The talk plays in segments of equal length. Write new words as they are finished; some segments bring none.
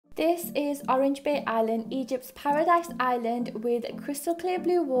This is Orange Bay Island, Egypt's paradise island with crystal clear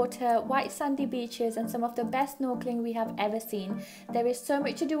blue water, white sandy beaches and some of the best snorkeling we have ever seen. There is so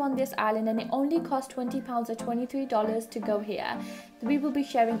much to do on this island and it only costs £20 or $23 to go here. We will be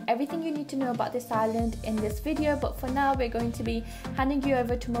sharing everything you need to know about this island in this video, but for now we're going to be handing you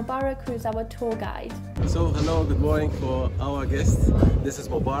over to Mubarak, who's our tour guide. So hello, good morning for our guests. This is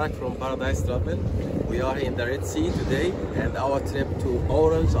Mubarak from Paradise Travel. We are in the Red Sea today and our trip to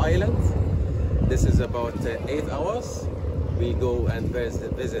Orange Island. This is about 8 hours. We go and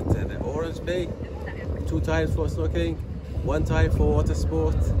visit the Orange Bay 2 times for snorkeling, 1 time for water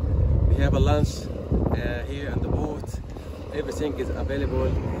sport. We have a lunch here on the boat. Everything is available.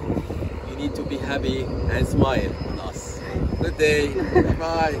 You need to be happy and smile on us. Good day.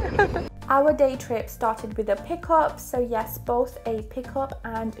 Bye. Our day trip started with a pickup, so yes, both a pickup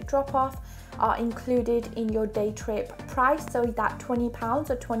and drop off are included in your day trip price. So that £20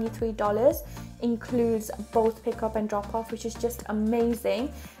 or $23 includes both pickup and drop off, which is just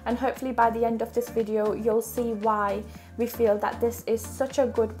amazing. And hopefully by the end of this video you'll see why we feel that this is such a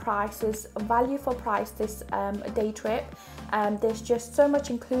good price, is value for price, this day trip. There's just so much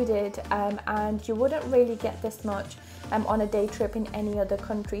included and you wouldn't really get this much on a day trip in any other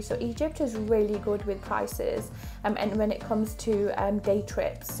country. So Egypt is really good with prices and when it comes to day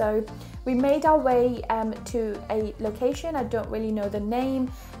trips. So we made our way to a location, I don't really know the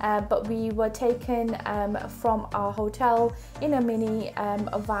name, but we were taken from our hotel in a mini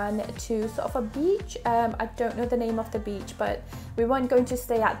van to sort of a beach. I don't know the name of the beach, but we weren't going to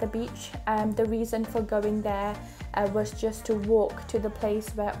stay at the beach. The reason for going there was just to walk to the place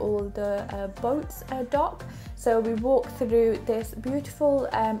where all the boats dock. So we walked through this beautiful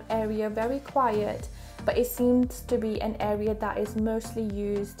area, very quiet, but it seems to be an area that is mostly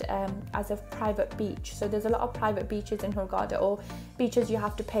used as a private beach. So there's a lot of private beaches in Hurgada, or beaches you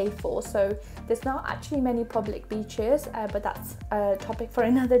have to pay for. So there's not actually many public beaches, but that's a topic for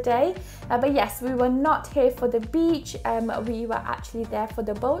another day. But yes, we were not here for the beach. We were actually there for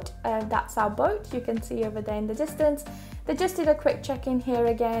the boat. That's our boat. You can see over there in the distance. They just did a quick check-in here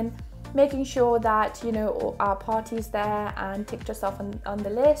again, making sure that, you know, our party's there, and ticked us off on the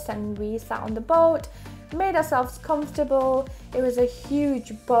list, and we sat on the boat, made ourselves comfortable. It was a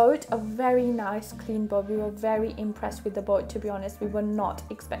huge boat, a very nice clean boat. We were very impressed with the boat, to be honest. We were not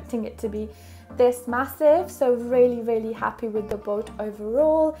expecting it to be this massive, so really happy with the boat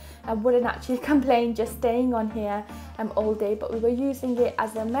overall. I wouldn't actually complain just staying on here all day, but we were using it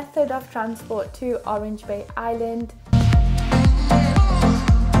as a method of transport to Orange Bay Island.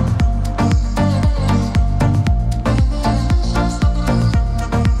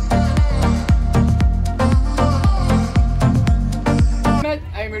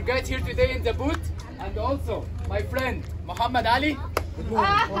 I'm your guide here today in the boat, and also my friend Muhammad Ali,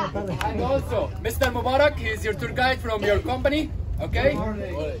 and also Mr. Mubarak. He is your tour guide from your company, okay?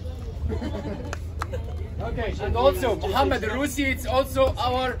 Okay, and also Muhammad Rusi, it's also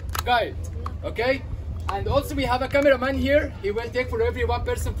our guide, okay? And also we have a cameraman here. He will take for every one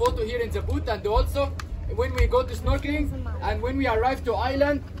person photo here in the boat, and also when we go to snorkeling and when we arrive to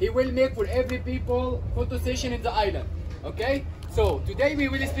island, he will make for every people photo session in the island, okay? So today we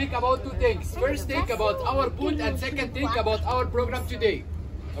will speak about 2 things. First thing about our boat, and second thing about our program today.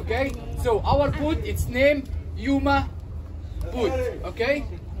 Okay? So our boat, its name Yuma boat. Okay?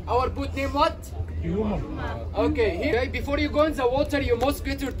 Our boat name what? Yuma. Okay, here before you go in the water you must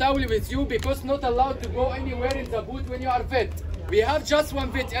get your towel with you, because not allowed to go anywhere in the boat when you are wet. We have just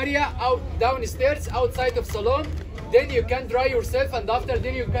one wet area out downstairs outside of salon. Then you can dry yourself, and after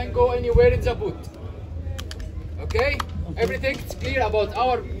then you can go anywhere in the boat. Okay? Everything is clear about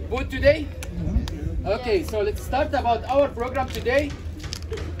our boat today? Okay, so let's start about our program today.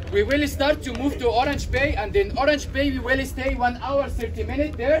 We will start to move to Orange Bay, and in Orange Bay we will stay 1 hour 30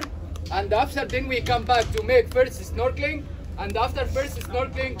 minutes there, and after then we come back to make first snorkeling, and after first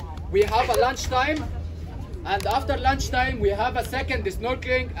snorkeling we have a lunch time, and after lunchtime we have a second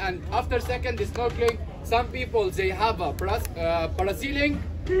snorkeling, and after second snorkeling some people they have a parasailing,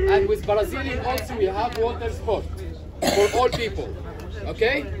 and with parasailing also we have water sport for all people.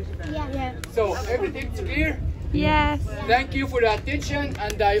 Okay? Yeah. So everything's clear? Yes. Thank you for the attention,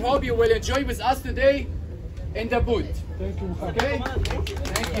 and I hope you will enjoy with us today in the boat. Thank you. Okay? Thank you.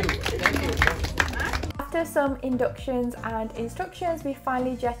 Thank you. After some inductions and instructions, we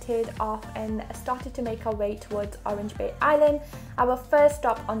finally jetted off and started to make our way towards Orange Bay Island, our first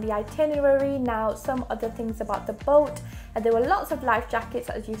stop on the itinerary. Now, some other things about the boat. There were lots of life jackets,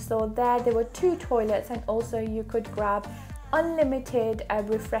 as you saw there. There were 2 toilets, and also you could grab unlimited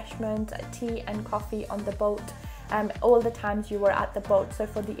refreshments, tea and coffee on the boat. all the times you were at the boat, so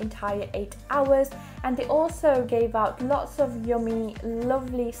for the entire 8 hours. And they also gave out lots of yummy,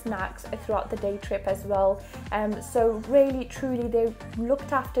 lovely snacks throughout the day trip as well. So really, truly, they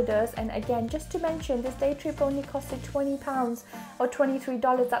looked after us. And again, just to mention, this day trip only costed £20 or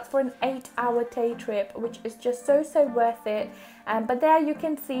 $23. That's for an 8-hour day trip, which is just so worth it. But there you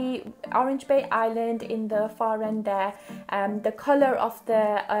can see Orange Bay Island in the far end there. The color of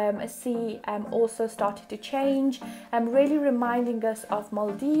the sea also started to change, really reminding us of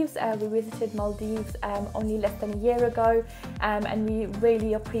Maldives. We visited Maldives only less than a year ago, and we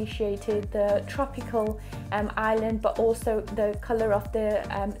really appreciated the tropical island, but also the color of the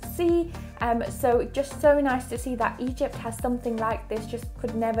sea. So just so nice to see that Egypt has something like this. Just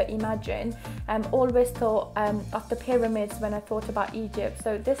could never imagine. Always thought of the pyramids when I thought about Egypt.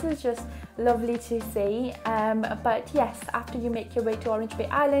 So this is just lovely to see. But yes, after you make your way to Orange Bay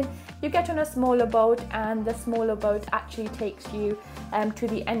Island, you get on a smaller boat, and the smaller boat actually takes you to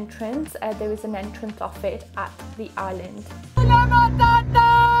the entrance. There is an entrance of it at the island.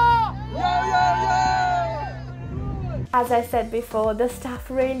 As I said before, the staff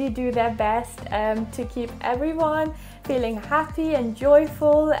really do their best to keep everyone feeling happy and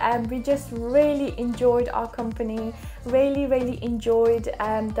joyful, and we just really enjoyed our company, really enjoyed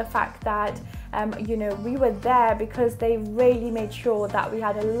the fact that you know, we were there because they really made sure that we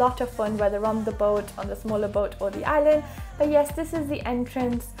had a lot of fun, whether on the boat, on the smaller boat, or the island. But yes, this is the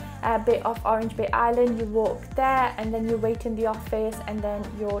entrance bit of Orange Bay Island. You walk there and then you wait in the office, and then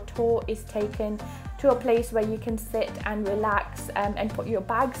your tour is taken to a place where you can sit and relax and put your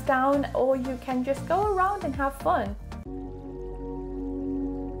bags down, or you can just go around and have fun.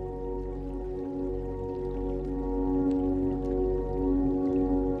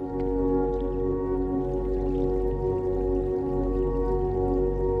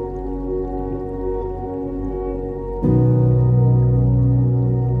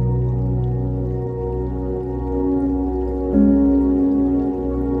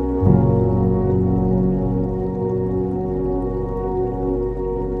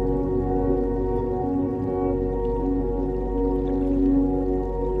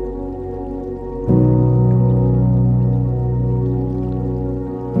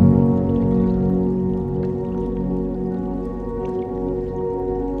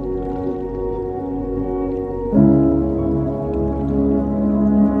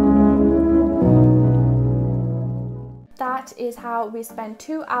 That is how we spent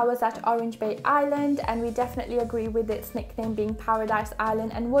 2 hours at Orange Bay Island, and we definitely agree with its nickname being Paradise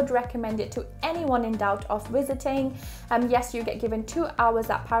Island and would recommend it to anyone in doubt of visiting. Yes, you get given 2 hours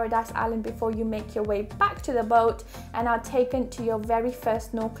at Paradise Island before you make your way back to the boat and are taken to your very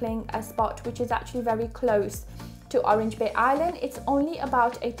first snorkeling spot, which is actually very close to Orange Bay Island. It's only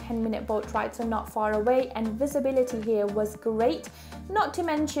about a 10-minute boat ride, so not far away, and visibility here was great. Not to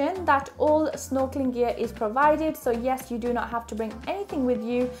mention that all snorkeling gear is provided, so yes, you do not have to bring anything with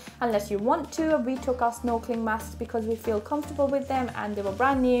you unless you want to. We took our snorkeling masks because we feel comfortable with them and they were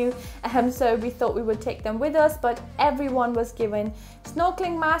brand new, so we thought we would take them with us, but everyone was given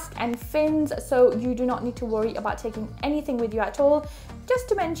snorkeling masks and fins, so you do not need to worry about taking anything with you at all. Just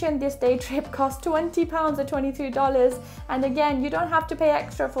to mention, this day trip cost £20 or $23, and again, you don't have to pay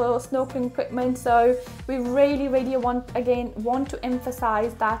extra for snorkeling equipment, so we really want to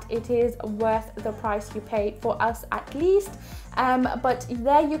emphasize that it is worth the price you pay, for us at least. But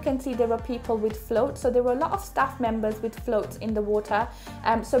there you can see there were people with floats, so there were a lot of staff members with floats in the water.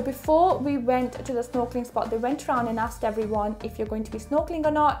 So before we went to the snorkeling spot, they went around and asked everyone if you're going to be snorkeling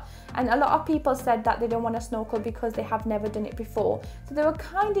or not, and a lot of people said that they don't want to snorkel because they have never done it before. So they were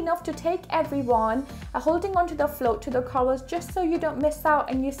kind enough to take everyone holding onto the float to the corals, just so you don't miss out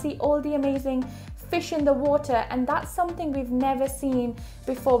and you see all the amazing fish in the water. And that's something we've never seen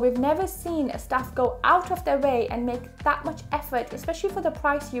before. We've never seen staff go out of their way and make that much effort, especially for the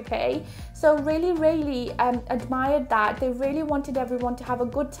price you pay. So really admired that. They really wanted everyone to have a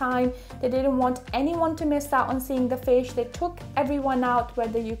good time. They didn't want anyone to miss out on seeing the fish. They took everyone out,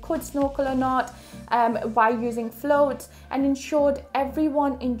 whether you could snorkel or not, by using floats, and ensured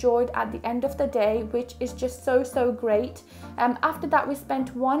everyone enjoyed at the end of the day, which is just so great. After that, we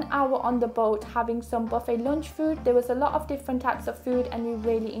spent 1 hour on the boat having some buffet lunch food. There was a lot of different types of food, and we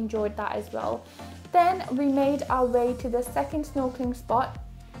really enjoyed that as well. Then we made our way to the second snorkeling spot.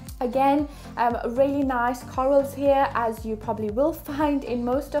 Again, really nice corals here, as you probably will find in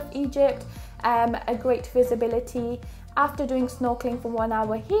most of Egypt. A great visibility, After doing snorkeling for 1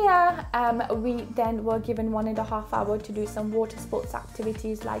 hour here, we then were given 1.5 hours to do some water sports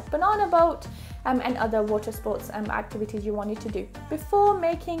activities like banana boat and other water sports activities you wanted to do before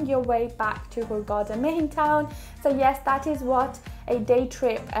making your way back to Hurgada main town. So yes, that is what a day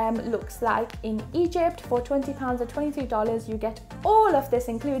trip looks like in Egypt. For £20 or $23, you get all of this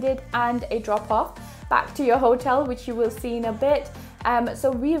included and a drop-off back to your hotel, which you will see in a bit. So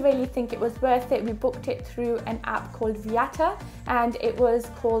we really think it was worth it. We booked it through an app called Viator, and it was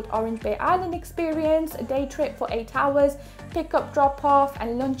called Orange Bay Island Experience, a day trip for 8 hours, pick up, drop off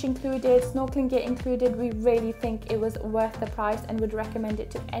and lunch included, snorkeling gear included. We really think it was worth the price and would recommend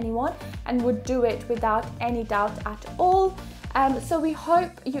it to anyone and would do it without any doubt at all. So we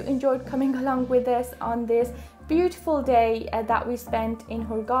hope you enjoyed coming along with us on this beautiful day that we spent in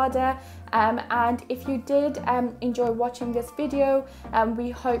Hurgada, and if you did enjoy watching this video,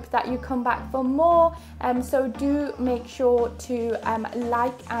 we hope that you come back for more. So do make sure to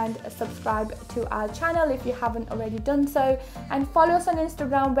like and subscribe to our channel if you haven't already done so, and follow us on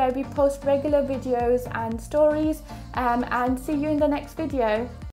Instagram where we post regular videos and stories, and see you in the next video.